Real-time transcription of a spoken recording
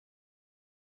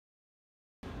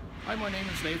Hi, my name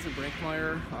is Nathan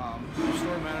Brinkmeyer. I'm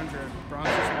Store Manager at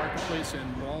Bronson's Marketplace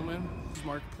in Bowman. This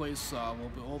marketplace will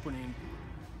be opening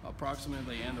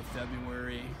approximately the end of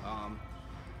February.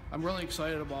 I'm really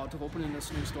excited about opening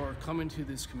this new store, coming to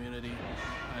this community,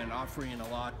 and offering a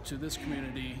lot to this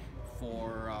community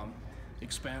for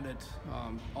expanded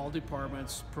all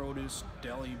departments: produce,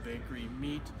 deli, bakery,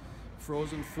 meat,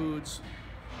 frozen foods.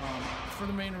 For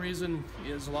the main reason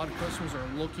is a lot of customers are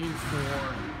looking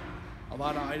for a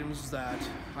lot of items that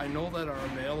I know that are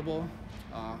available,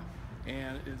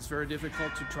 and it's very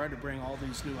difficult to try to bring all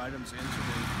these new items into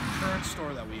the current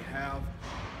store that we have.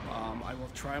 I will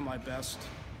try my best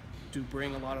to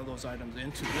bring a lot of those items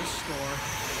into this store,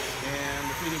 and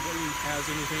if anybody has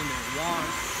anything they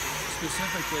want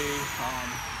specifically,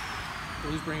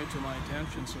 please bring it to my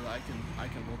attention so that I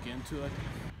can look into it.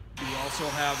 We also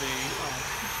have a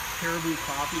Caribou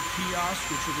coffee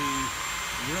kiosk, which will be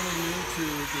really new to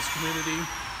this community.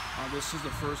 This is the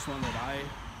first one that I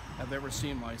have ever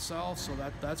seen myself, so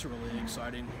that's really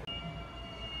exciting.